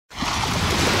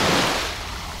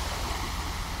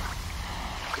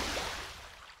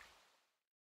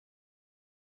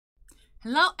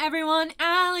Hello everyone,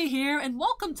 Allie here, and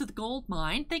welcome to the Gold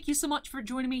Mine. Thank you so much for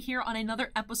joining me here on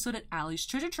another episode at Allie's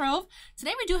Treasure Trove.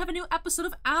 Today we do have a new episode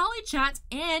of ALLYCHAT,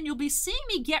 and you'll be seeing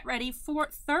me get ready for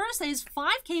Thursday's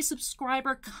 5K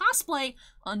subscriber cosplay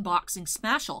unboxing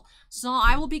special. So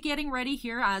I will be getting ready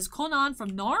here as Konan from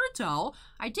Naruto.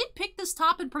 I did pick this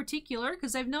top in particular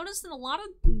because I've noticed in a lot of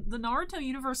the Naruto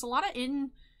universe, a lot of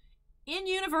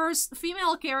in-universe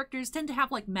female characters tend to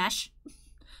have like mesh.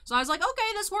 So I was like,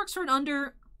 okay, this works for an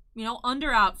under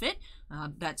outfit.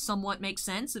 That somewhat makes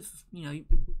sense if,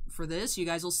 for this, you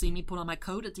guys will see me put on my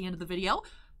coat at the end of the video.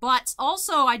 But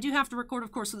also, I do have to record,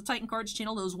 of course, for the Titan Cards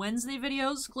channel, those Wednesday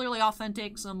videos, clearly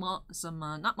authentic, some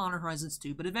not Modern Horizons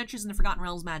 2, but Adventures in the Forgotten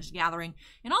Realms, Magic Gathering,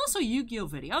 and also Yu-Gi-Oh!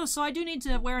 Videos. So I do need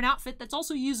to wear an outfit that's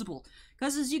also usable.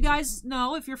 Because as you guys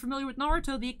know, if you're familiar with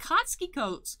Naruto, the Akatsuki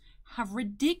coats have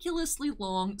ridiculously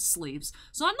long sleeves.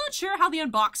 So I'm not sure how the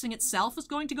unboxing itself is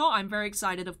going to go. I'm very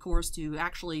excited, of course, to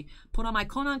actually put on my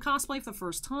Konan cosplay for the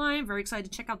first time. Very excited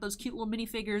to check out those cute little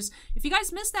minifigures. If you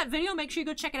guys missed that video, make sure you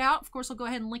go check it out. Of course, I'll go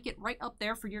ahead and link it right up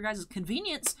there for your guys'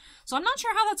 convenience. So I'm not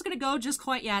sure how that's going to go just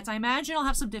quite yet. I imagine I'll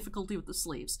have some difficulty with the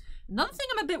sleeves. Another thing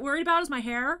I'm a bit worried about is my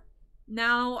hair.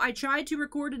 Now, I tried to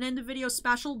record an end-of-video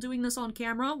special doing this on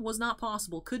camera. Was not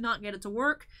possible. Could not get it to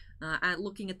work.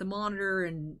 Looking at the monitor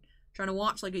and trying to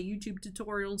watch like a YouTube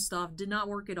tutorial and stuff did not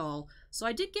work at all. So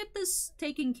I did get this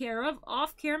taken care of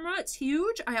off camera. It's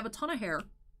huge. I have a ton of hair.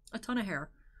 A ton of hair.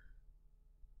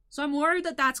 So I'm worried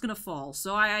that that's going to fall.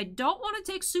 So I don't want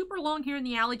to take super long here in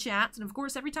the ALLYCHAT. And of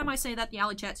course, every time I say that, the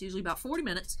ALLYCHAT's usually about 40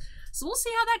 minutes. So we'll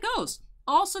see how that goes.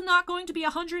 Also not going to be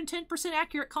 110%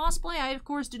 accurate cosplay. I, of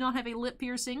course, do not have a lip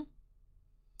piercing.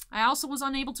 I also was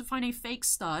unable to find a fake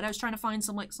stud. I was trying to find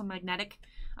some magnetic.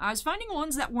 I was finding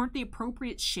ones that weren't the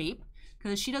appropriate shape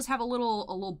because she does have a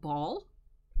little ball.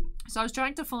 So I was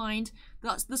trying to find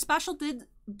the special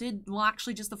well,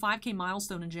 actually just the 5K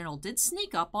milestone in general did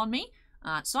sneak up on me.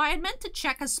 So I had meant to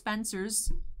check a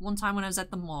Spencer's one time when I was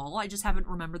at the mall. I just haven't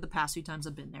remembered the past few times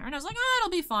I've been there. And I was like, oh,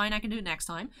 it'll be fine. I can do it next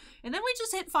time. And then we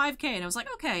just hit 5K and I was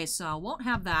like, okay, so won't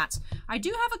have that. I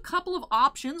do have a couple of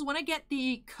options when I get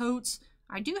the coats.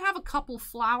 I do have a couple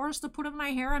flowers to put in my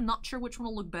hair. I'm not sure which one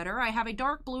will look better. I have a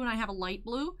dark blue and I have a light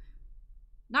blue.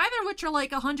 Neither of which are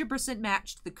like 100%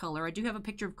 matched to the color. I do have a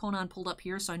picture of Konan pulled up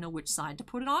here so I know which side to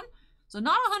put it on. So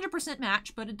not 100%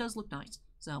 match, but it does look nice.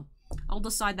 So I'll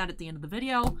decide that at the end of the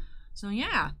video. So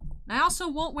yeah. I also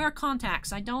won't wear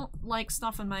contacts. I don't like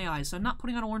stuff in my eyes, so I'm not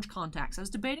putting on orange contacts. I was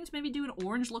debating to maybe do an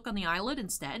orange look on the eyelid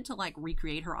instead to like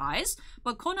recreate her eyes.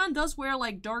 But Konan does wear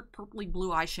like dark purpley blue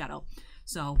eyeshadow.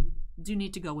 So do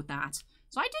need to go with that.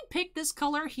 So I did pick this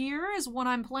color here as what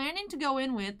I'm planning to go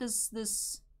in with.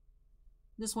 This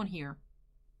one here.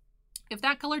 If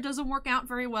that color doesn't work out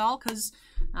very well, because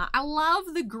I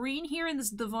love the green here in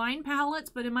this Divine palette,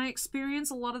 but in my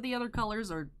experience, a lot of the other colors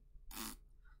are...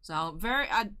 So,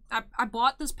 I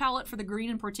bought this palette for the green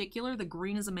in particular. The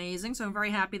green is amazing, so I'm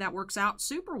very happy that works out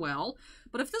super well.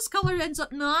 But if this color ends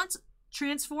up not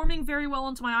transforming very well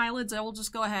into my eyelids, I will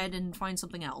just go ahead and find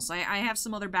something else. I have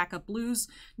some other backup blues.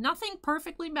 Nothing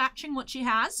perfectly matching what she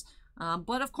has.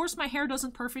 But of course my hair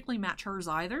doesn't perfectly match hers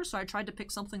either, so I tried to pick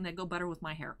something that go better with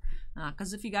my hair.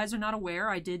 Because if you guys are not aware,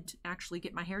 I did actually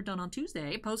get my hair done on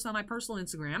Tuesday, post on my personal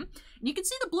Instagram, and you can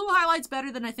see the blue highlights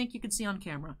better than I think you can see on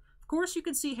camera. Of course you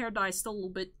can see hair dye still a little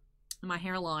bit in my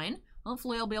hairline.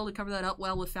 Hopefully I'll be able to cover that up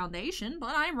well with foundation,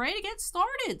 but I'm ready to get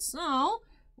started. So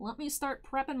let me start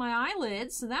prepping my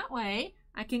eyelids so that way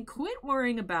I can quit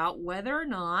worrying about whether or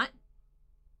not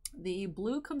the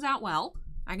blue comes out well.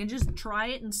 I can just try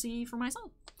it and see for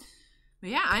myself. But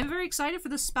yeah, I'm very excited for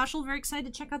this special. Very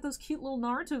excited to check out those cute little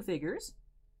Naruto figures.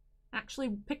 Actually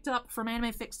picked up from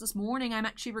Anime Fix this morning. I'm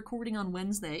actually recording on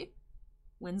Wednesday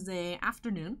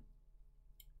afternoon.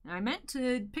 I meant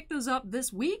to pick those up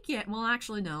this weekend. Well,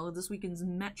 actually, no. This weekend's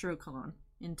MetroCon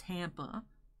in Tampa.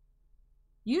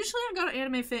 Usually I go to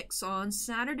Anime Fix on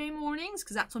Saturday mornings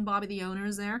because that's when Bobby the owner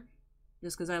is there.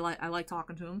 Just because I like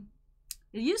talking to him.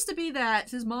 It used to be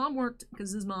that his mom worked,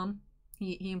 because his mom,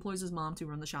 he employs his mom to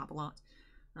run the shop a lot.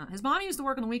 His mom used to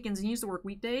work on the weekends and he used to work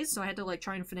weekdays, so I had to like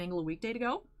try and finagle a weekday to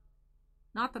go.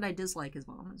 Not that I dislike his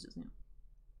mom, it's just,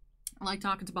 I like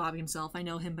talking to Bobby himself, I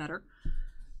know him better.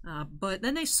 But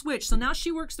then they switched, so now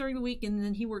she works during the week and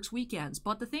then he works weekends.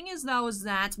 But the thing is, though, is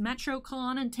that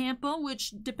MetroCon in Tampa,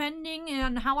 which, depending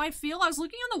on how I feel, I was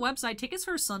looking on the website, tickets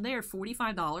for a Sunday are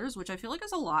 $45, which I feel like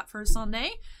is a lot for a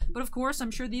Sunday. But of course, I'm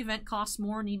sure the event costs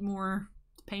more, need more,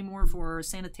 pay more for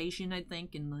sanitation, I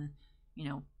think, and the,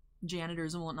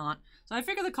 janitors and whatnot. So I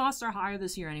figure the costs are higher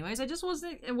this year anyways. I just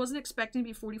wasn't expecting to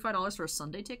be $45 for a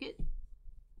Sunday ticket.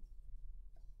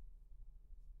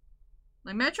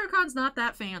 Like, MetroCon's not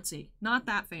that fancy. Not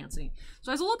that fancy.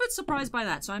 So I was a little bit surprised by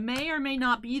that. So I may or may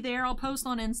not be there. I'll post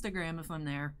on Instagram if I'm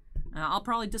there. I'll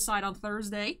probably decide on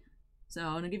Thursday. So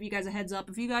I'm going to give you guys a heads up.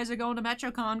 If you guys are going to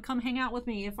MetroCon, come hang out with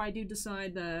me if I do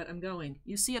decide that I'm going.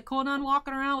 You see a Conan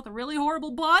walking around with a really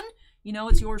horrible bun, you know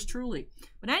it's yours truly.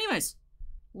 But anyways,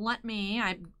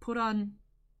 I'm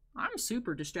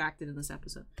super distracted in this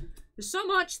episode. There's so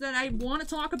much that I want to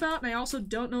talk about, and I also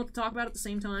don't know what to talk about at the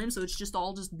same time, so it's just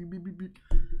all just...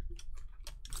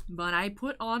 But I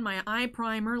put on my eye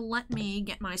primer. Let me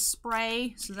get my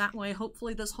spray, so that way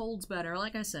hopefully this holds better.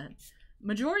 Like I said,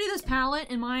 majority of this palette,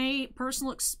 in my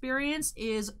personal experience,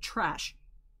 is trash.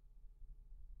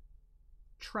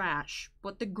 Trash.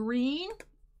 But the green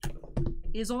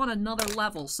is on another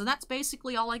level. So that's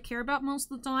basically all I care about most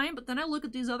of the time. But then I look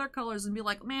at these other colors and be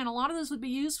like, man, a lot of this would be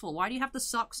useful. Why do you have to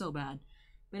suck so bad?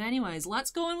 But anyways,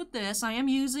 let's go in with this. I am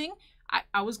using...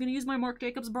 I was going to use my Marc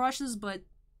Jacobs brushes, but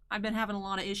I've been having a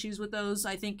lot of issues with those.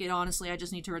 I think honestly, I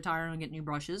just need to retire and get new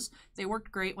brushes. They worked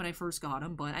great when I first got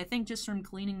them, but I think just from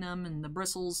cleaning them and the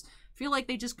bristles, I feel like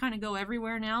they just kind of go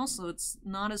everywhere now, so it's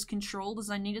not as controlled as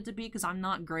I need it to be because I'm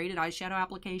not great at eyeshadow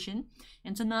application.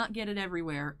 And to not get it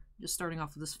everywhere, just starting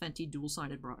off with this Fenty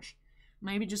dual-sided brush.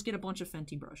 Maybe just get a bunch of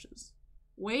Fenty brushes.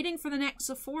 Waiting for the next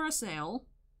Sephora sale,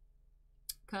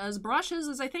 because brushes,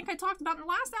 as I think I talked about in the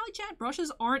last ALLYCHAT, brushes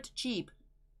aren't cheap.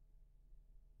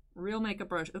 Real makeup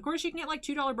brush. Of course, you can get like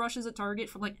 $2 brushes at Target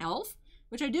from like e.l.f.,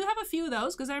 which I do have a few of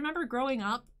those, because I remember growing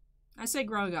up, I say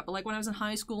growing up, but like when I was in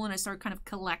high school and I started kind of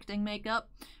collecting makeup,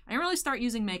 I didn't really start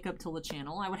using makeup till the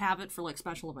channel. I would have it for like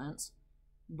special events.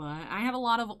 But I have a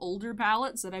lot of older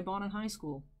palettes that I bought in high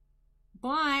school.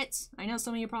 But I know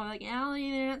some of you are probably like,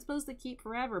 Allie, they're not supposed to keep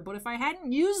forever. But if I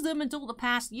hadn't used them until the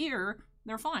past year,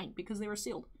 they're fine because they were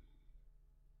sealed.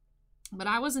 But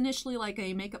I was initially like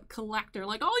a makeup collector,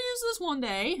 like, I'll use this one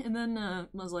day. And then I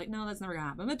was like, no, that's never gonna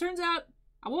happen. But it turns out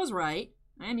I was right.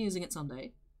 I am using it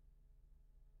someday.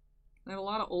 I have a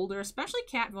lot of older, especially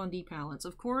Kat Von D palettes.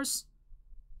 Of course,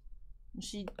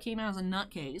 she came out as a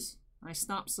nutcase. I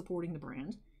stopped supporting the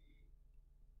brand.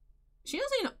 She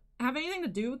doesn't even have anything to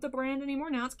do with the brand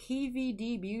anymore. Now it's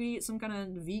KVD Beauty. It's some kind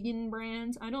of vegan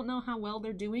brand. I don't know how well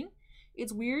they're doing.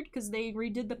 It's weird because they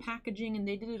redid the packaging and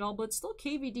they did it all, but it's still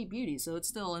KVD Beauty, so it's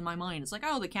still in my mind. It's like,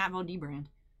 oh, the Kat Von D brand.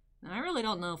 Now, I really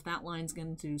don't know if that line's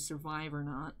going to survive or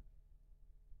not.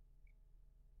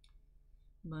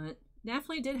 But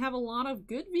definitely did have a lot of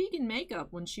good vegan makeup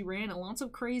when she ran it. Lots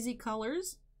of crazy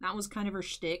colors. That was kind of her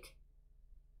shtick.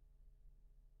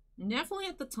 And definitely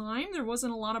at the time, there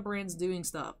wasn't a lot of brands doing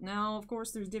stuff. Now, of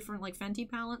course, there's different like Fenty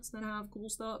palettes that have cool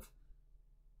stuff.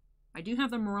 I do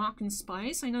have the Moroccan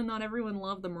Spice. I know not everyone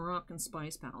loved the Moroccan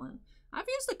Spice palette. I've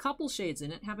used a couple shades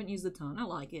in it. Haven't used a ton. I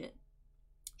like it.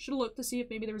 Should have looked to see if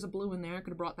maybe there was a blue in there. I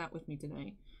could have brought that with me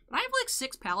today. But I have like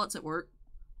 6 palettes at work.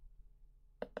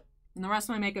 And the rest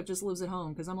of my makeup just lives at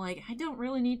home. Because I'm like, I don't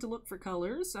really need to look for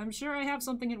colors. I'm sure I have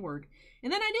something at work.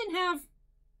 And then I didn't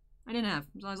have.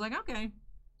 So I was like, okay.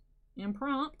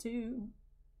 Impromptu.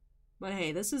 But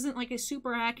hey, this isn't like a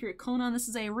super accurate Conan. This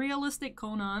is a realistic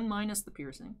Conan minus the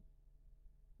piercing.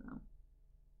 So.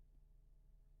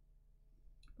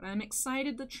 But I'm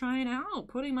excited to try it out.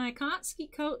 Putting my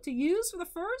Kotsky coat to use for the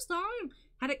first time.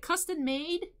 Had it custom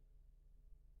made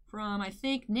from, I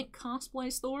think, Nick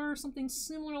Cosplay store or something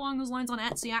similar along those lines on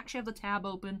Etsy. I actually have the tab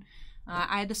open.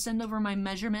 I had to send over my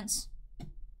measurements.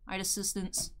 I had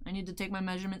assistants. I need to take my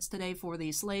measurements today for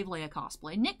the Slave Leia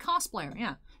cosplay. Nick Cosplayer,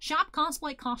 yeah. Shop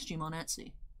cosplay costume on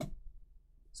Etsy.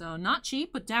 So not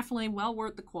cheap, but definitely well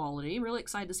worth the quality. Really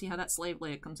excited to see how that Slave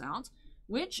Leia comes out.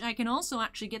 Which I can also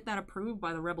actually get that approved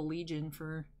by the Rebel Legion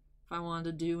for if I wanted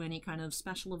to do any kind of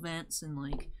special events and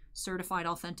like certified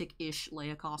authentic-ish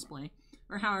Leia cosplay.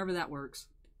 Or however that works.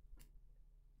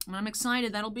 And I'm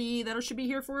excited. That should be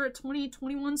here for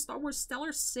 2021 Star Wars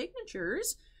Stellar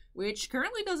Signatures, which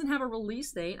currently doesn't have a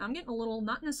release date. I'm getting a little,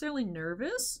 not necessarily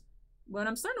nervous, but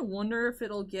I'm starting to wonder if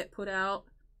it'll get put out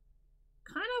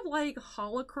kind of like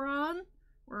Holocron,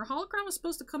 where Holocron was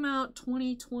supposed to come out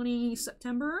 2020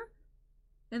 September,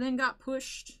 and then got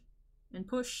pushed and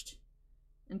pushed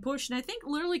and pushed, and I think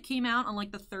literally came out on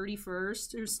like the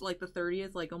 31st, or like the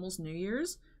 30th, like almost New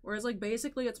Year's, whereas like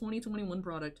basically a 2021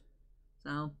 product.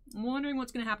 So, I'm wondering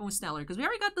what's going to happen with Stellar, because we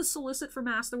already got the solicit for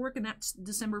Masterwork, and that's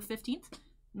December 15th.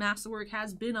 Masterwork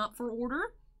has been up for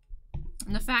order.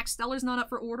 And the fact Stellar's not up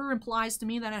for order implies to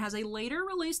me that it has a later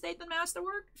release date than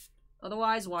Masterwork.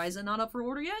 Otherwise, why is it not up for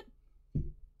order yet?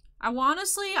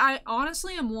 I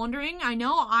honestly am wondering. I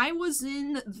know I was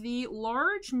in the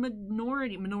large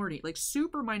minority, like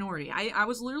super minority. I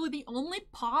was literally the only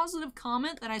positive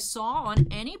comment that I saw on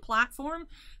any platform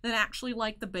that actually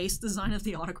liked the base design of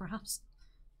the autographs.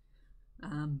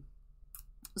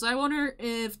 So I wonder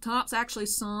if Topps actually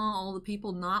saw all the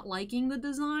people not liking the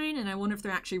design, and I wonder if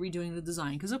they're actually redoing the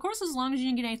design. Because of course, as long as you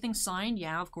didn't get anything signed,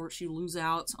 yeah, of course you lose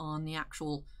out on the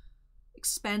actual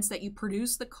expense that you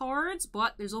produce the cards,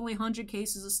 but there's only 100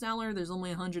 cases of Stellar, there's only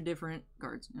 100 different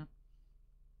cards. Yeah.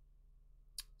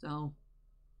 So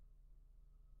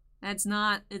it's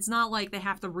not like they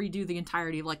have to redo the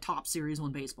entirety of like Topps Series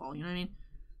 1 baseball, you know what I mean?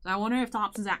 So I wonder if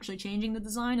Topps is actually changing the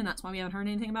design, and that's why we haven't heard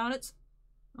anything about it.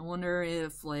 I wonder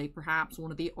if like perhaps one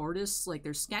of the artists, like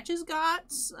their sketches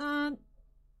got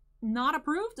not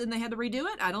approved and they had to redo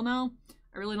it. I don't know.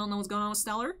 I really don't know what's going on with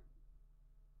Stellar.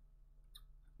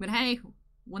 But hey,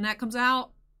 when that comes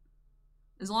out,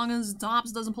 as long as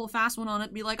Topps doesn't pull a fast one on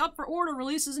it, be like, up for order,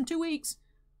 releases in 2 weeks.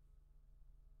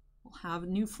 We'll have a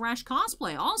new fresh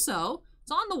cosplay. Also,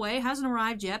 it's on the way, hasn't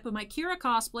arrived yet, but my Kira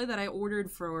cosplay that I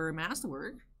ordered for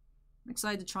Masterwork, I'm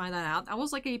excited to try that out. That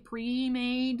was like a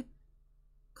pre-made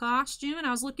costume, and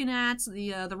I was looking at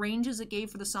the ranges it gave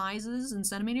for the sizes and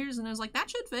centimeters, and I was like, that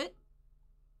should fit.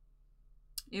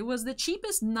 It was the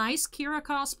cheapest nice Kira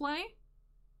cosplay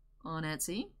on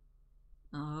Etsy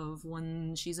of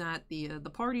when she's at the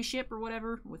party ship or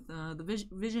whatever with the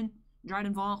Vision,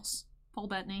 Dryden Voss, Paul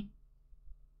Bettany.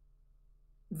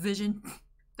 Vision.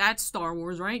 That's Star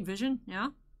Wars, right? Vision, yeah.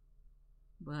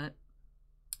 But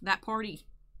that party,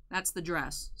 that's the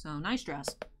dress. So nice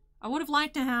dress. I would have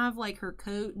liked to have like her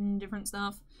coat and different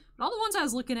stuff. But all the ones I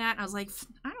was looking at, I was like,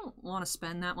 I don't want to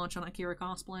spend that much on a Kira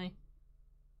cosplay.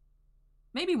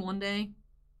 Maybe one day,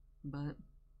 but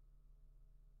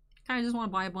kind of just want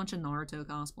to buy a bunch of Naruto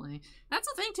cosplay. That's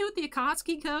the thing too with the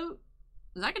Akatsuki coat,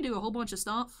 is I can do a whole bunch of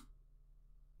stuff.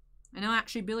 I know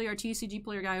actually Billy, our TCG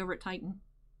player guy over at Titan,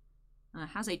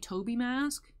 has a Toby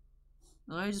mask.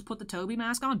 I just put the Toby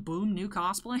mask on, boom, new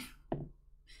cosplay.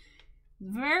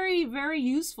 Very, very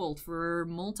useful for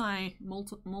multi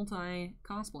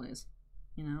cosplays,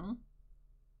 you know?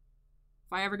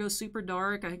 If I ever go super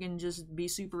dark, I can just be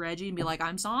super edgy and be like,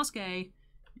 I'm Sasuke,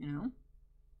 you know?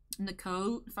 And the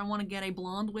coat, if I want to get a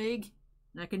blonde wig,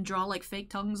 and I can draw like fake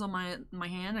tongues on my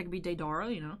hand, I can be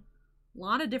Deidara, you know? A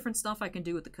lot of different stuff I can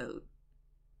do with the coat.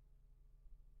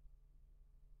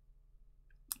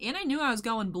 And I knew I was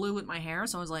going blue with my hair,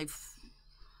 so I was like,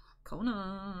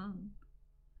 Conan.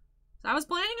 So I was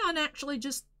planning on actually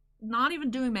just not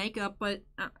even doing makeup, but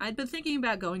I'd been thinking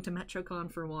about going to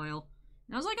MetroCon for a while.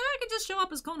 And I was like, oh, I could just show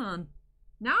up as Conan.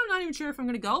 Now I'm not even sure if I'm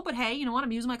going to go, but hey, you know what?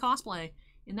 I'm using my cosplay.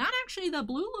 And that actually, the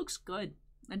blue looks good.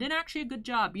 I did actually a good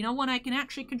job. You know, when I can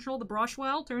actually control the brush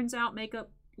well, turns out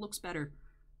makeup looks better.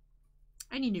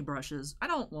 I need new brushes. I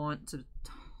don't want to...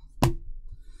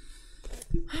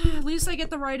 At least I get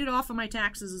to write it off of my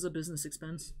taxes as a business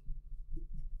expense.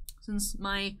 Since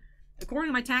according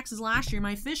to my taxes last year,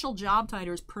 my official job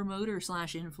title is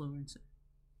promoter/influencer.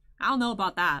 I don't know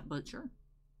about that, but sure.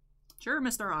 Sure,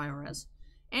 Mr. IRS.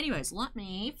 Anyways, let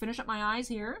me finish up my eyes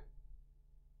here.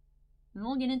 And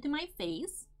we'll get into my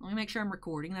face. Let me make sure I'm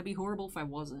recording. That'd be horrible if I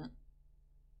wasn't.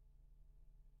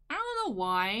 I don't know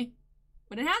why,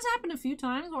 but it has happened a few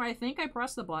times where I think I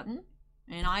pressed the button,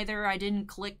 and either I didn't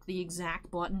click the exact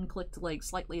button, clicked like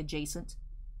slightly adjacent,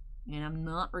 and I'm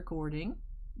not recording.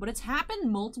 But it's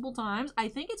happened multiple times. I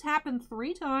think it's happened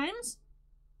 3 times.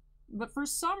 But for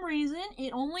some reason,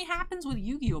 it only happens with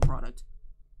Yu-Gi-Oh! Product.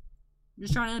 I'm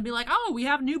just trying to be like, oh, we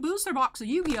have a new booster box of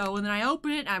Yu-Gi-Oh! And then I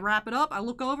open it, I wrap it up, I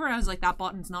look over, and I was like, that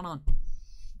button's not on.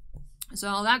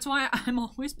 So that's why I'm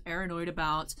always paranoid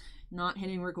about not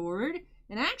hitting record.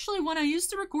 And actually, when I used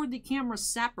to record the camera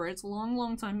separate, it's a long,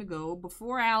 long time ago,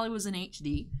 before Ally was in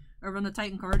HD, over on the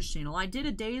Titan Cards channel, I did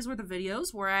a day's worth of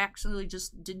videos where I actually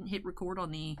just didn't hit record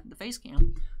on the face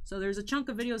cam. So there's a chunk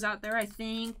of videos out there, I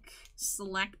think,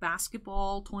 Select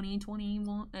Basketball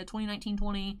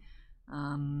 2019-20,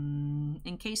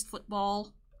 Encased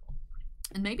Football,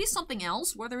 and maybe something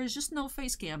else where there is just no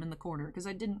face cam in the corner because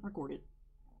I didn't record it.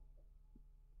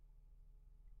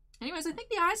 Anyways, I think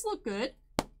the eyes look good.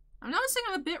 I'm noticing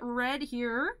I'm a bit red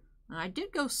here. I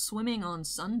did go swimming on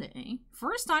Sunday.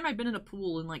 First time I've been in a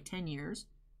pool in like 10 years.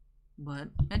 But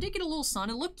I did get a little sun.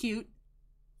 It looked cute.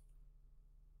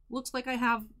 Looks like I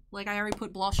have, like I already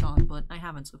put blush on, but I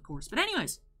haven't, of course. But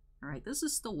anyways, alright, this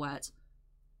is still wet.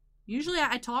 Usually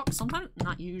I talk, sometimes,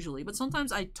 not usually, but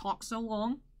sometimes I talk so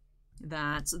long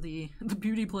that the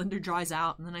beauty blender dries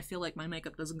out, and then I feel like my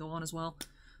makeup doesn't go on as well.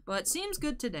 But it seems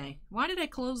good today. Why did I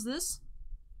close this?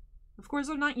 Of course,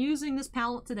 I'm not using this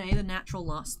palette today, the Natural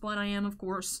Lust, but I am, of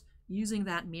course, using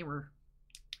that mirror.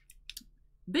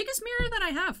 Biggest mirror that I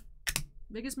have.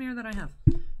 Biggest mirror that I have.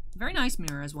 Very nice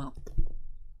mirror as well.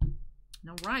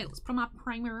 Alright, let's put on my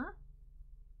primer.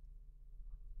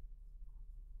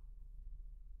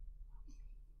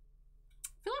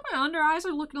 I feel like my under eyes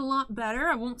are looking a lot better.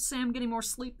 I won't say I'm getting more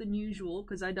sleep than usual,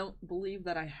 because I don't believe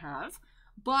that I have.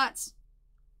 But,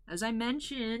 as I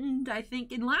mentioned, I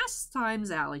think in last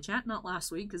time's ALLYCHAT, not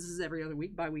last week, because this is every other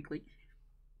week, bi-weekly,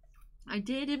 I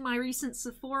did in my recent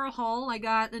Sephora haul, I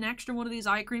got an extra one of these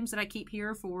eye creams that I keep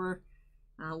here for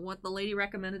what the lady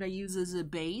recommended I use as a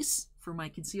base for my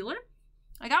concealer.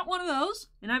 I got one of those,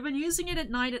 and I've been using it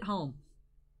at night at home.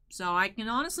 So I can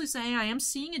honestly say I am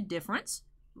seeing a difference.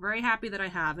 Very happy that I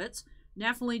have it.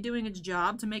 Definitely doing its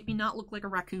job to make me not look like a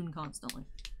raccoon constantly.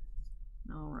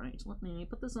 Alright, let me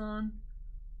put this on.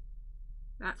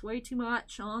 That's way too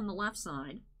much on the left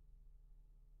side.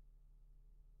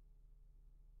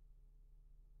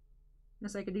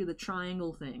 Guess I could do the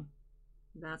triangle thing.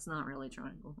 That's not really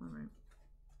triangle. Alright.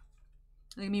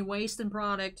 Look at me wasting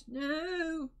product.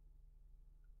 No!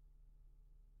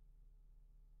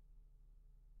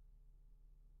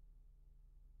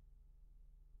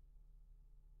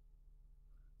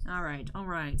 Alright,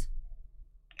 alright.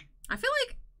 I feel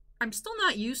like I'm still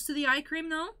not used to the eye cream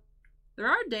though. There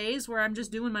are days where I'm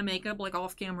just doing my makeup like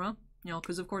off camera. You know,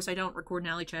 because of course I don't record an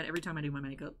ALLYCHAT every time I do my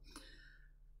makeup.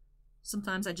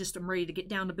 Sometimes I just am ready to get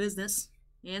down to business.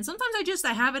 And sometimes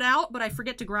I have it out, but I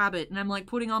forget to grab it. And I'm like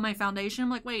putting on my foundation. I'm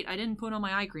like, wait, I didn't put on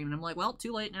my eye cream. And I'm like, well,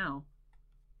 too late now.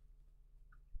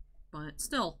 But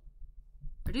still,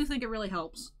 I do think it really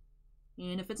helps.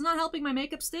 And if it's not helping my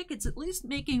makeup stick, it's at least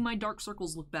making my dark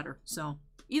circles look better. So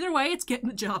either way, it's getting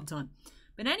the job done.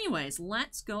 But anyways,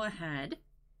 let's go ahead.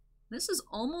 This is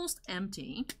almost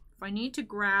empty. If I need to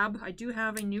grab, I do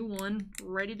have a new one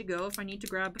ready to go. If I need to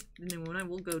grab the new one, I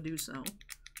will go do so.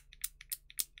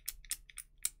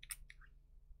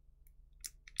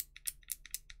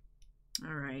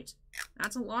 Alright.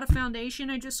 That's a lot of foundation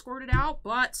I just squirted out,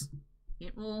 but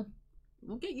it will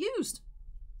get used.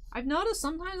 I've noticed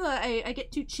sometimes I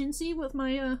get too chintzy with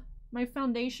my my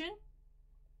foundation.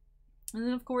 And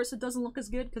then of course it doesn't look as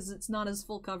good because it's not as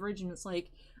full coverage, and it's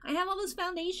like, I have all this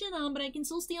foundation on, but I can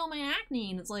still see all my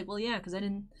acne. And it's like, well, yeah, because I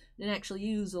didn't actually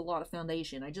use a lot of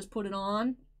foundation. I just put it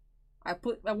on. I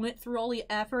went through all the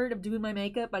effort of doing my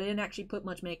makeup, but I didn't actually put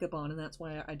much makeup on, and that's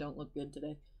why I don't look good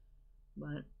today.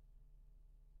 But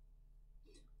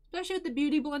especially with the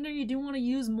Beauty Blender, you do want to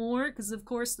use more, because of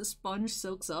course the sponge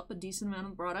soaks up a decent amount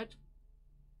of product.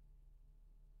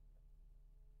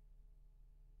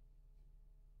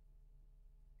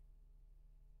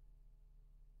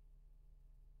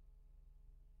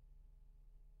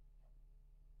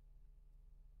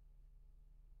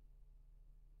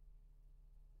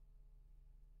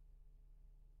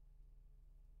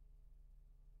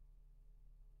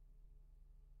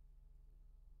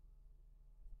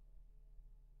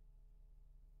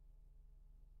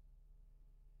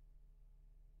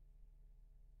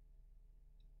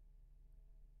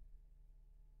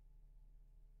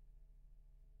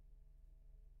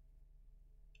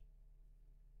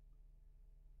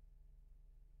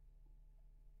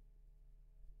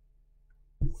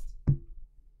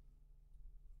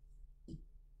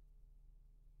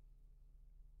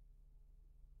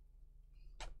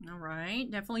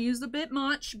 Alright, definitely used a bit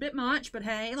much, but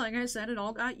hey, like I said, it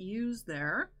all got used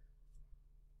there.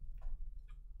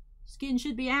 Skin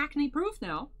should be acne proof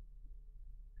now.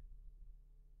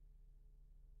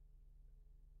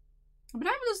 But I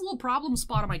have this little problem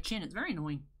spot on my chin. It's very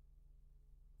annoying.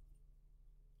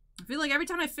 I feel like every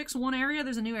time I fix one area,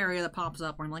 there's a new area that pops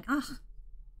up where I'm like, ugh,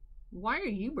 why are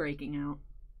you breaking out?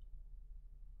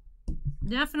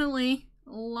 Definitely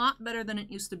a lot better than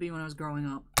it used to be when I was growing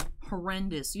up.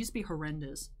 Horrendous. It used to be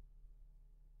horrendous.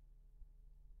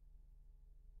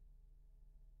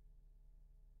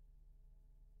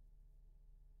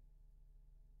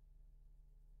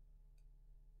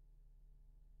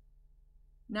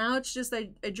 Now it's just I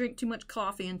drink too much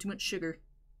coffee and too much sugar.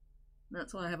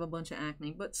 That's why I have a bunch of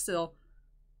acne. But still,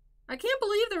 I can't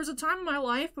believe there was a time in my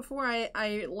life before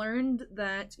I learned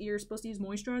that you're supposed to use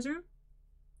moisturizer.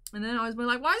 And then I was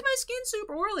like, why is my skin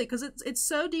super oily? Because it's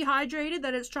so dehydrated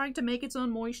that it's trying to make its own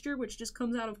moisture, which just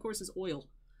comes out, of course, as oil.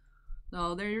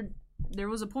 So there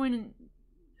was a point in,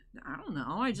 I don't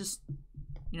know, I just,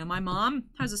 you know, my mom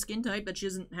has a skin type that she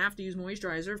doesn't have to use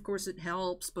moisturizer. Of course, it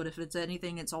helps, but if it's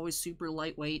anything, it's always super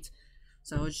lightweight.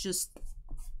 So it's just,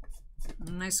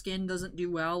 my skin doesn't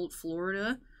do well with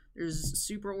Florida. There's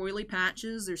super oily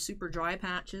patches. There's super dry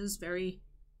patches. Very,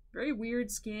 Very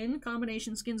weird skin.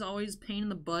 Combination skin's always a pain in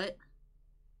the butt.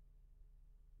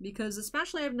 Because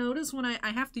especially I've noticed when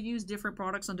I have to use different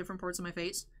products on different parts of my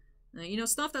face. You know,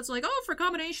 stuff that's like, oh, for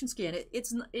combination skin.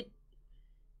 It's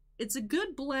a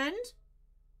good blend,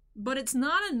 but it's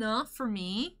not enough for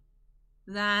me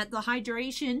that the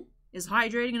hydration is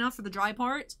hydrating enough for the dry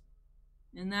part,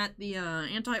 and that the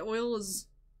anti-oil is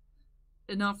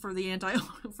enough for the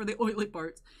for the oily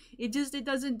parts. It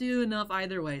doesn't do enough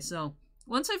either way. So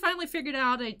once I finally figured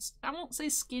out I won't say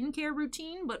skincare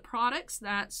routine, but products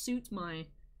that suit my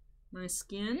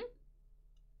skin.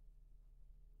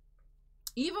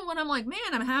 Even when I'm like, man,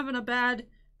 I'm having a bad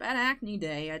acne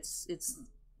day, it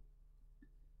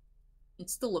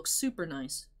still looks super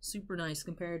nice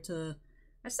compared to.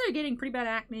 I started getting pretty bad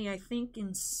acne, I think, in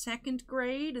 2nd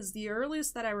grade is the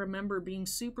earliest that I remember being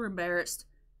super embarrassed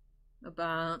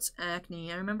about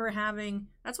acne. I remember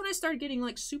that's when I started getting,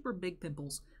 like, super big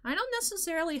pimples. I don't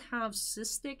necessarily have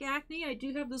cystic acne. I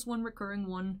do have this one recurring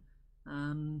one,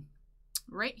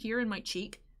 right here in my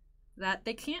cheek that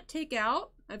they can't take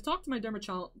out. I've talked to my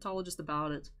dermatologist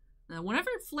about it. Whenever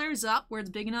it flares up where it's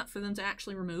big enough for them to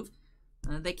actually remove,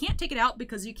 they can't take it out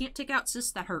because you can't take out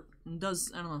cysts that hurt. It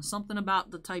does, I don't know, something about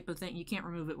the type of thing. You can't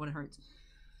remove it when it hurts.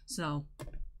 So,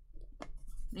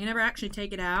 they never actually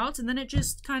take it out. And then it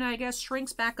just kind of, I guess,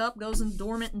 shrinks back up, goes in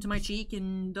dormant into my cheek,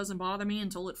 and doesn't bother me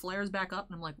until it flares back up.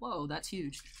 And I'm like, whoa, that's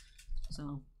huge.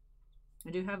 So, I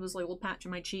do have this little patch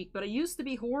on my cheek. But it used to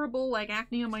be horrible, like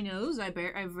acne on my nose. I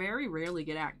very rarely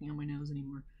get acne on my nose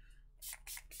anymore.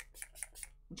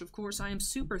 Which, of course, I am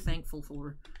super thankful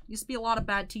for. Used to be a lot of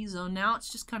bad T-zone. Now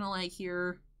it's just kind of like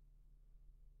here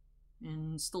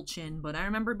and still chin. But I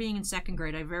remember being in 2nd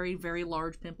grade. I had a very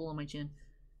large pimple on my chin.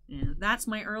 And that's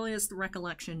my earliest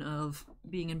recollection of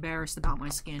being embarrassed about my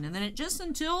skin. And then it just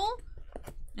until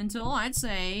I'd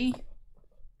say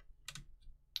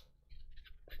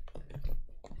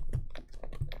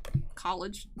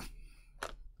college.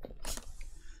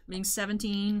 Being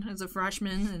 17 as a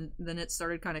freshman, and then it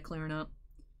started kind of clearing up.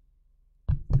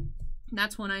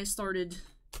 That's when I started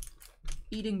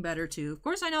eating better too. Of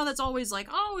course, I know that's always like,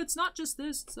 oh, it's not just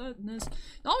this, it's that and this.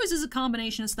 It always is a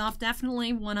combination of stuff.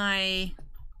 Definitely when I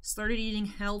started eating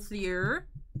healthier,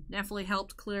 definitely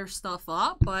helped clear stuff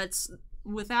up, but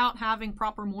without having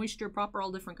proper moisture, proper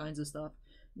all different kinds of stuff,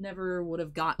 never would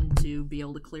have gotten to be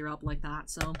able to clear up like that.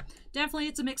 So definitely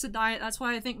it's a mix of diet. That's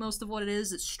why I think most of what it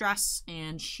is stress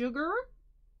and sugar.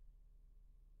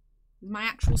 My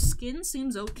actual skin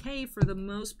seems okay for the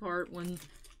most part when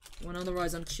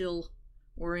otherwise I'm chill.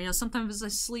 Or, you know, sometimes I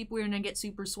sleep weird and I get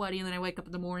super sweaty and then I wake up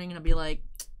in the morning and I'll be like,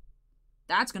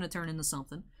 that's gonna turn into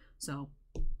something. So,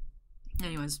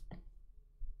 anyways.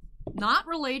 Not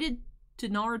related to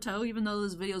Naruto, even though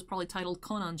this video is probably titled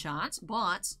Konanchat,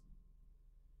 but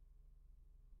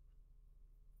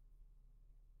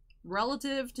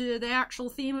relative to the actual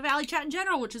theme of ALLYCHAT in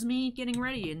general, which is me getting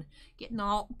ready and getting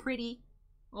all prettied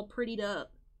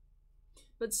up.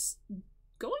 But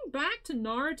going back to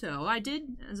Naruto,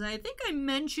 as I think I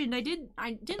mentioned, I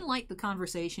didn't like the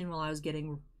conversation while I was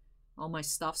getting all my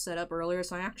stuff set up earlier,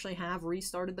 so I actually have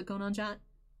restarted the Konanchat.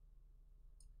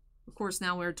 Of course,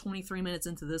 now we're 23 minutes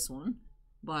into this one,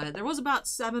 but there was about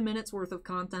 7 minutes worth of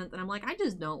content, and I'm like, I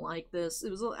just don't like this.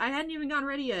 I hadn't even gotten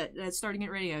ready yet. I started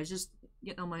getting ready. I was just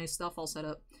getting all my stuff all set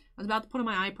up. I was about to put on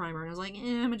my eye primer, and I was like,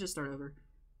 I'm gonna just start over.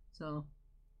 So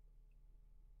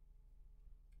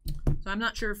I'm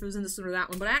not sure if it was in this one or that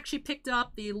one, but I actually picked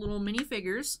up the little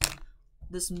minifigures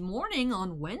this morning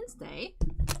on Wednesday.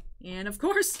 And of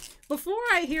course, before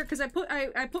because I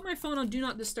put my phone on Do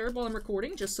Not Disturb while I'm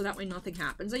recording, just so that way nothing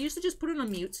happens. I used to just put it on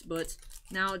mute, but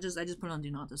now I just put it on Do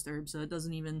Not Disturb, so it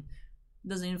doesn't even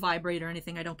vibrate or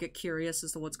anything. I don't get curious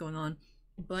as to what's going on.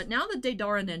 But now the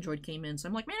Deidara and Android came in, so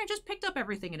I'm like, man, I just picked up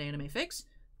everything at Anime Fix.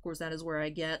 Of course, that is where I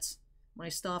get my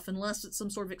stuff, unless it's some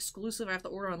sort of exclusive I have to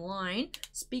order online.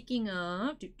 Speaking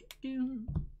of,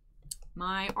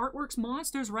 my Artworks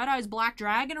Monsters Red Eyes Black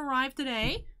Dragon arrived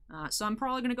today, so I'm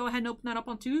probably going to go ahead and open that up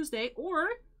on Tuesday, or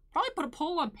probably put a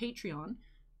poll on Patreon.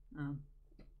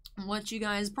 What you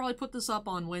guys, probably put this up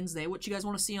on Wednesday, what you guys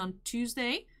want to see on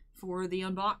Tuesday for the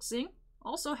unboxing.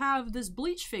 Also have this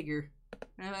Bleach figure.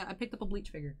 I picked up a Bleach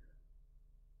figure.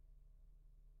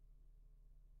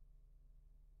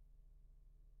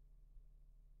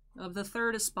 Of the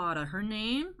third Espada. Her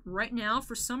name, right now,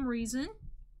 for some reason,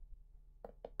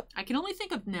 I can only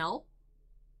think of Nell.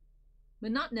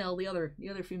 But not Nell, the other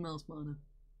female Espada.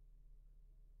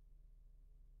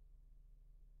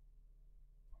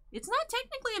 It's not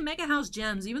technically a Mega House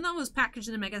Gems, even though it was packaged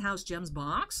in a Mega House Gems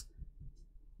box.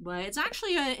 But it's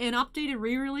actually an updated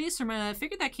re-release from I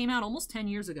figured that came out almost 10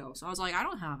 years ago. So I was like, I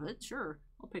don't have it. Sure,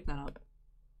 I'll pick that up.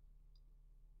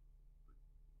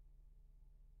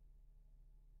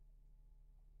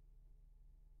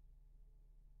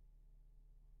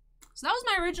 So that was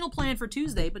my original plan for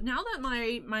Tuesday, but now that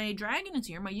my dragon is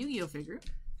here, my Yu-Gi-Oh figure,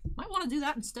 might want to do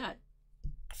that instead.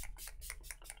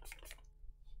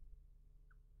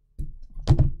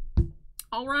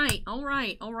 All right.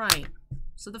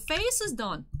 So the face is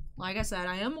done. Like I said,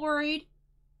 I am worried.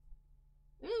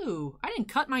 Ooh, I didn't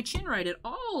cut my chin right at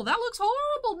all. That looks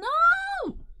horrible.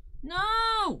 No!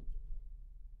 No!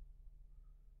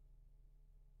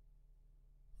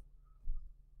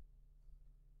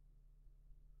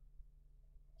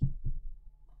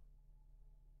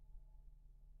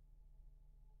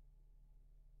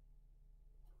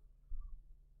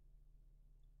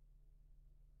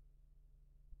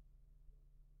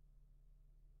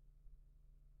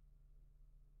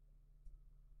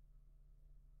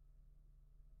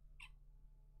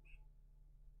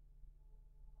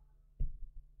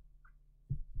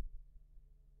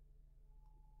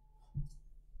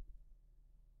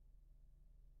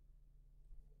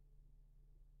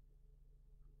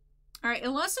 Alright,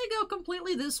 unless I go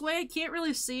completely this way, I can't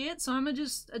really see it, so I'm gonna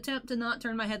just attempt to not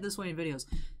turn my head this way in videos.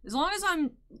 As long as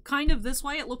I'm kind of this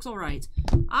way, it looks alright.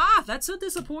 Ah, that's so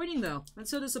disappointing, though.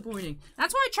 That's so disappointing.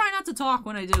 That's why I try not to talk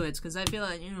when I do it, because I feel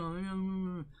like, you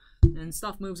know, and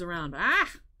stuff moves around.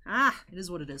 It is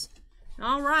what it is.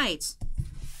 Alright.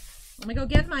 Let me go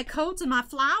get my coats and my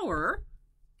flower.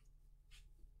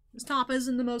 This top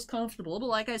isn't the most comfortable, but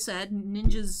like I said,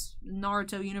 Ninja's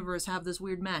Naruto universe have this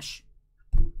weird mesh.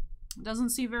 It doesn't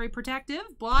seem very protective,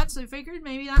 but I figured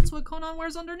maybe that's what Konan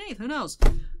wears underneath. Who knows?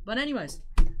 But anyways,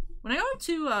 when I go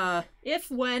to, if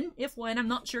when, I'm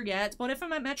not sure yet, but if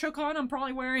I'm at MetroCon, I'm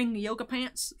probably wearing yoga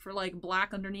pants for, like,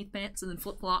 black underneath pants and then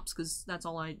flip-flops, because that's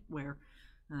all I wear.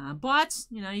 But,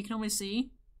 you know, you can always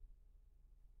see.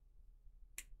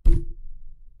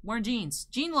 Wearing jeans.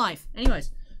 Jean life.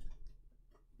 Anyways.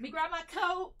 Let me grab my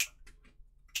coat.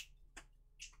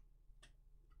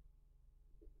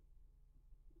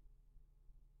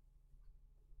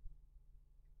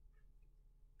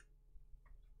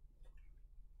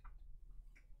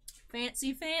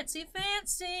 Fancy, fancy,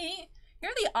 fancy. Here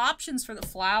are the options for the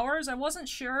flowers. I wasn't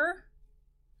sure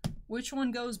which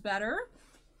one goes better.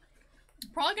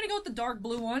 Probably gonna go with the dark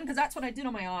blue one, because that's what I did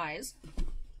on my eyes.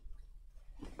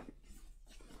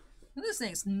 Look at this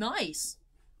thing, it's nice.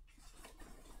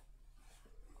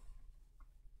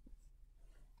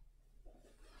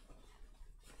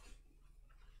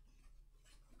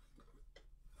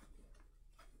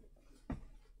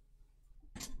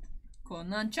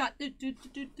 Konanchat.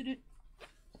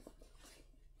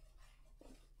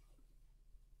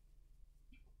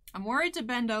 I'm worried to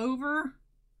bend over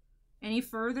any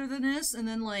further than this and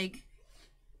then, like,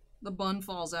 the bun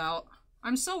falls out.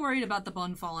 I'm so worried about the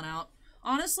bun falling out.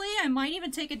 Honestly, I might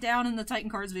even take it down in the Titan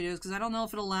Cards videos because I don't know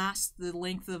if it'll last the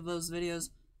length of those videos.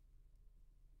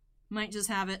 Might just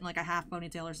have it in, like, a half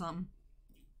ponytail or something.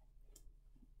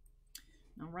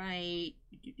 Alright.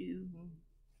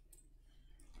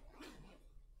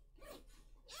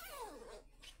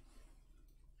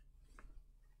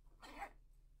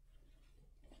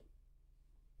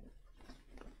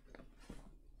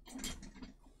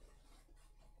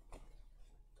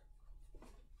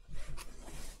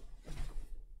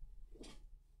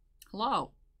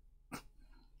 Hello.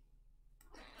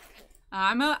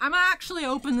 I'm actually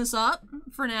open this up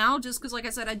for now, just because, like I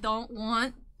said, I don't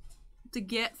want to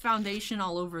get foundation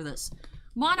all over this.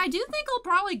 But I do think I'll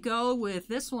probably go with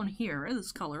this one here,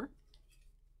 this color,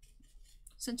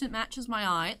 since it matches my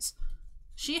eyes.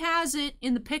 She has it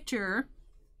in the picture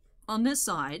on this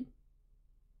side.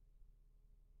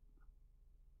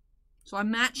 So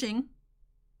I'm matching.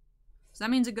 So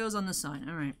that means it goes on this side.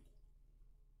 All right.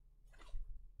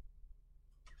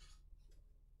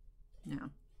 Yeah.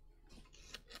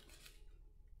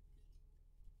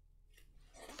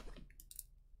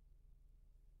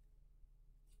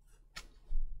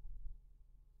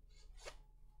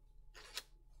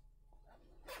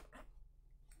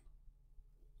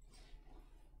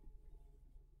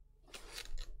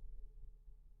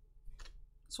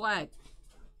 Swag.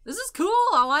 This is cool.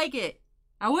 I like it.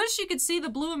 I wish you could see the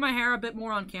blue in my hair a bit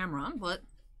more on camera, but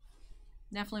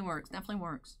definitely works. Definitely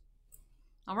works.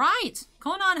 All right.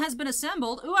 Konan has been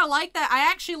assembled. Ooh, I like that. I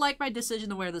actually like my decision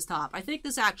to wear this top. I think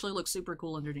this actually looks super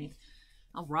cool underneath.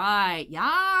 All right.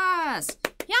 Yes.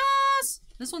 Yes.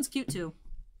 This one's cute too.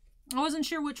 I wasn't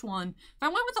sure which one. If I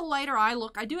went with a lighter eye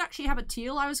look, I do actually have a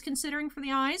teal I was considering for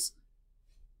the eyes.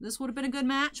 This would have been a good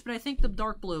match, but I think the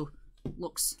dark blue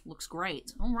looks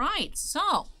great. All right,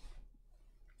 so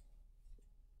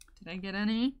did I get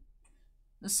any?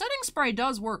 The setting spray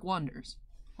does work wonders.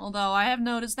 Although I have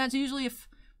noticed that's usually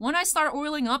when I start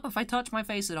oiling up, if I touch my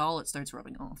face at all, it starts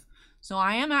rubbing off. So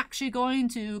I am actually going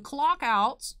to clock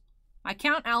out. I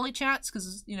count ALLYCHATs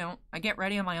because, you know, I get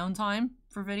ready on my own time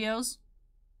for videos.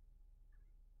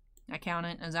 I count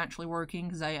it as actually working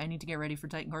because I need to get ready for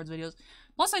Titan Cards videos.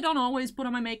 Plus, I don't always put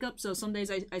on my makeup, so some days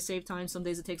I save time, some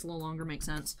days it takes a little longer, makes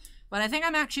sense. But I think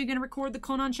I'm actually going to record the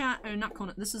Konanchat, or not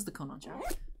Konanchat, this is the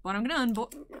Konanchat. But I'm going to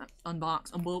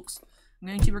unbox. I'm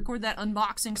going to record that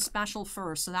unboxing special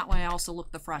first, so that way I also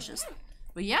look the freshest.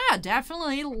 But yeah,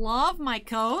 definitely love my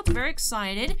coat. Very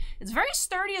excited. It's very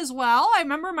sturdy as well. I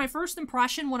remember my first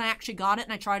impression when I actually got it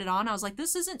and I tried it on, I was like,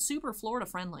 this isn't super Florida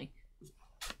friendly.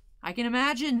 I can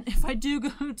imagine if I do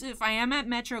go to, if I am at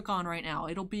MetroCon right now,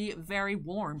 it'll be very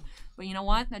warm. But you know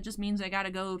what? That just means I gotta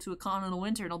go to a con in the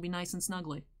winter. It'll be nice and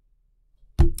snuggly.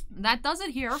 That does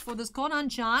it here for this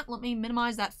Konanchat. Let me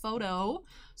minimize that photo.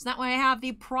 So that way I have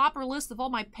the proper list of all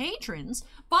my patrons.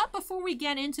 But before we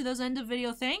get into those end of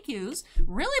video thank yous,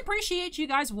 really appreciate you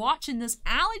guys watching this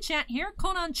ALLYCHAT here,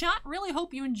 Konanchat. Really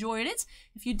hope you enjoyed it.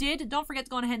 If you did, don't forget to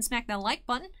go ahead and smack that like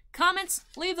button. Comments,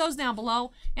 leave those down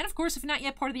below. And of course, if you're not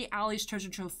yet part of the Allie's Treasure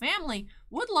Trove family,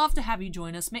 would love to have you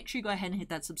join us. Make sure you go ahead and hit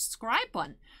that subscribe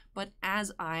button. But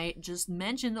as I just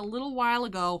mentioned a little while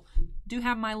ago, do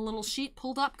have my little sheet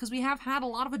pulled up because we have had a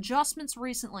lot of adjustments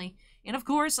recently. And of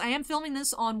course, I am filming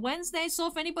this on Wednesday, so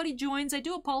if anybody joins, I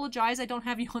do apologize. I don't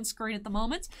have you on screen at the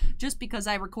moment, just because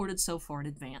I recorded so far in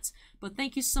advance. But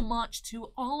thank you so much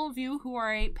to all of you who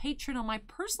are a patron on my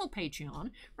personal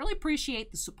Patreon. Really appreciate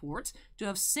the support. Do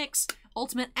have 6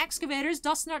 Ultimate Excavators,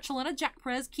 Dustin Archuleta, Jack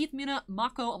Perez, Keith Muna,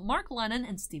 Mako, Mark Lennon,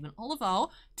 and Stephen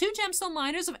Olivo, 2 Gemstone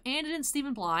Miners of Andon and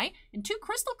Stephen Bly, and 2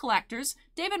 Crystal Collectors,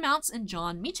 David Mounts and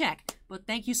John Michek. But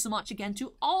thank you so much again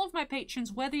to all of my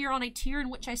patrons, whether you're on a tier in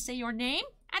which I say your name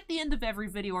at the end of every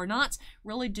video or not.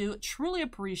 Really do truly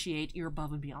appreciate your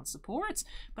above and beyond support.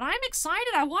 But I'm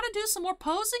excited. I want to do some more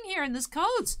posing here in this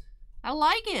codes. I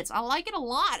like it. I like it a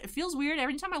lot. It feels weird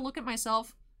every time I look at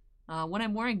myself. When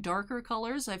I'm wearing darker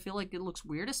colors, I feel like it looks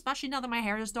weird, especially now that my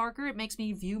hair is darker. It makes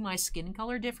me view my skin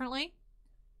color differently.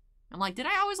 I'm like, did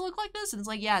I always look like this? And it's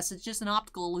like, yes, it's just an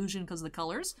optical illusion because of the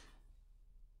colors.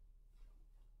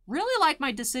 Really like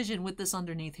my decision with this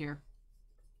underneath here.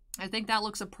 I think that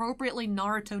looks appropriately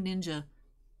Naruto Ninja.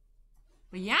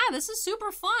 But yeah, this is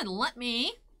super fun. Let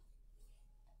me...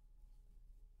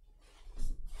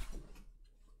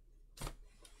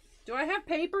 Do I have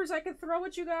papers I can throw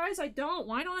at you guys? I don't.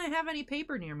 Why don't I have any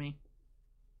paper near me?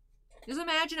 Just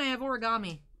imagine I have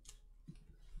origami.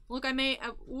 Look,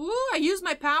 I used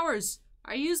my powers.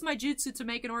 I used my jutsu to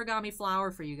make an origami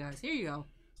flower for you guys. Here you go.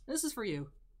 This is for you.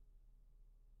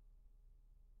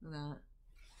 Look at that.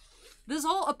 This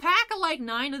whole, a pack of like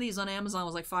 9 of these on Amazon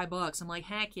was like $5. I'm like,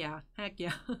 heck yeah. Heck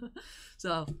yeah.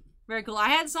 So, very cool. I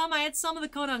had some of the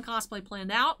Konan cosplay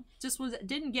planned out. Just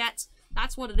didn't get...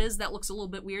 That's what it is. That looks a little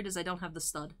bit weird, is I don't have the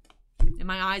stud. And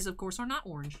my eyes, of course, are not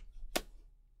orange.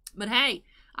 But hey,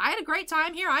 I had a great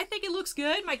time here. I think it looks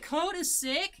good. My coat is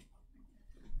sick.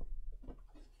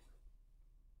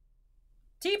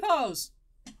 T-pose.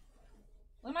 Look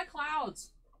at my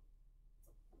clouds.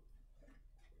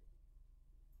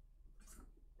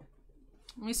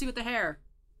 Let me see with the hair.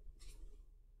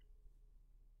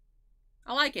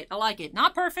 I like it. I like it.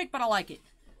 Not perfect, but I like it.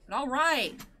 But all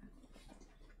right.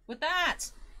 With that,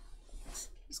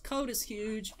 this coat is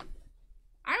huge.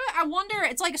 I wonder,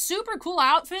 it's like a super cool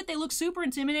outfit. They look super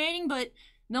intimidating, but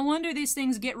no wonder these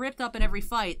things get ripped up in every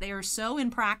fight. They are so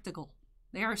impractical.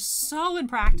 They are so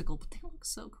impractical, but they look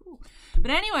so cool.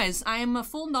 But anyways, I am a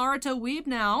full Naruto weeb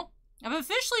now. I've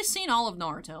officially seen all of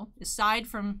Naruto, aside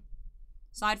from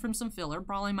some filler.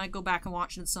 Probably might go back and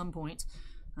watch it at some point.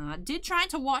 Did try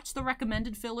to watch the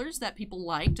recommended fillers that people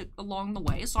liked along the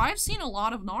way, so I've seen a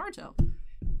lot of Naruto.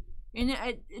 And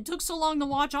it took so long to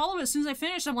watch all of it. As soon as I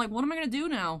finished, I'm like, what am I going to do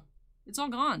now? It's all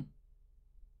gone.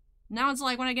 Now it's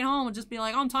like, when I get home, I'll just be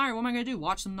like, oh, I'm tired. What am I going to do?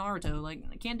 Watch some Naruto. Like,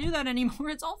 I can't do that anymore.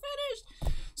 It's all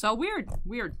finished. So, weird.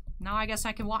 Weird. Now I guess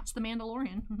I can watch The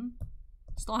Mandalorian.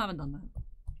 Still haven't done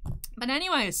that. But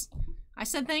anyways, I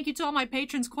said thank you to all my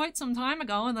patrons quite some time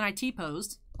ago, and then I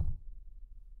T-posed.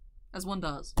 As one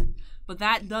does. But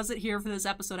that does it here for this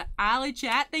episode of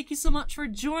ALLYCHAT. Thank you so much for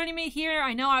joining me here.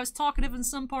 I know I was talkative in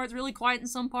some parts, really quiet in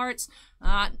some parts,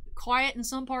 quiet in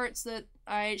some parts that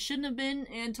I shouldn't have been,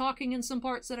 and talking in some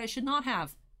parts that I should not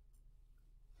have.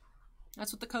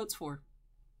 That's what the coat's for.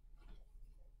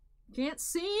 Can't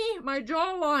see my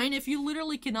jawline if you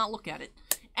literally cannot look at it.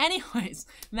 Anyways,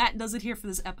 that does it here for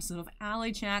this episode of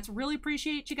Alley Chats. Really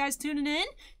appreciate you guys tuning in.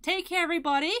 Take care,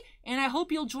 everybody, and I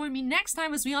hope you'll join me next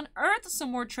time as we unearth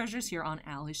some more treasures here on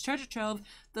Allie's Treasure Trove.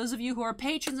 Those of you who are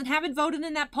patrons and haven't voted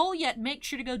in that poll yet, make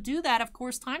sure to go do that. Of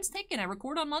course, time's ticking. I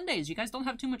record on Mondays. You guys don't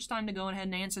have too much time to go ahead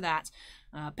and answer that.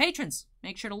 Patrons,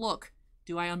 make sure to look.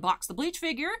 Do I unbox the Bleach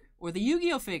figure or the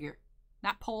Yu-Gi-Oh figure?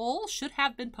 That poll should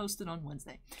have been posted on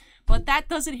Wednesday. But that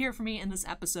does it here for me in this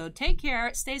episode. Take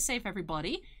care, stay safe,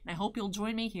 everybody, and I hope you'll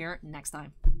join me here next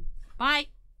time. Bye!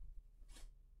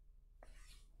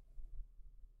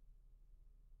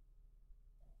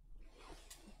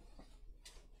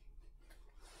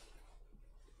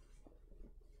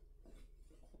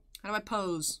 How do I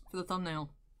pose for the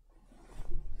thumbnail?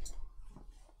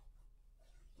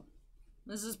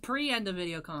 This is pre-end of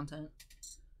video content.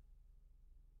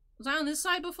 Was I on this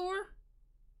side before?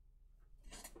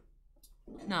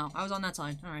 No, I was on that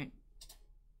side. Alright.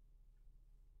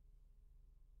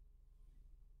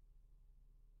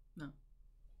 No.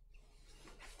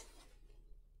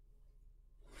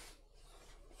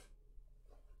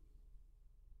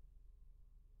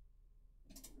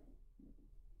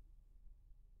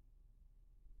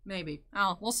 Maybe.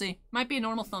 Oh, we'll see. Might be a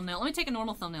normal thumbnail. Let me take a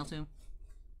normal thumbnail too.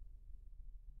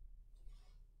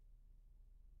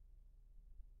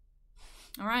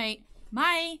 Alright.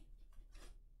 Bye!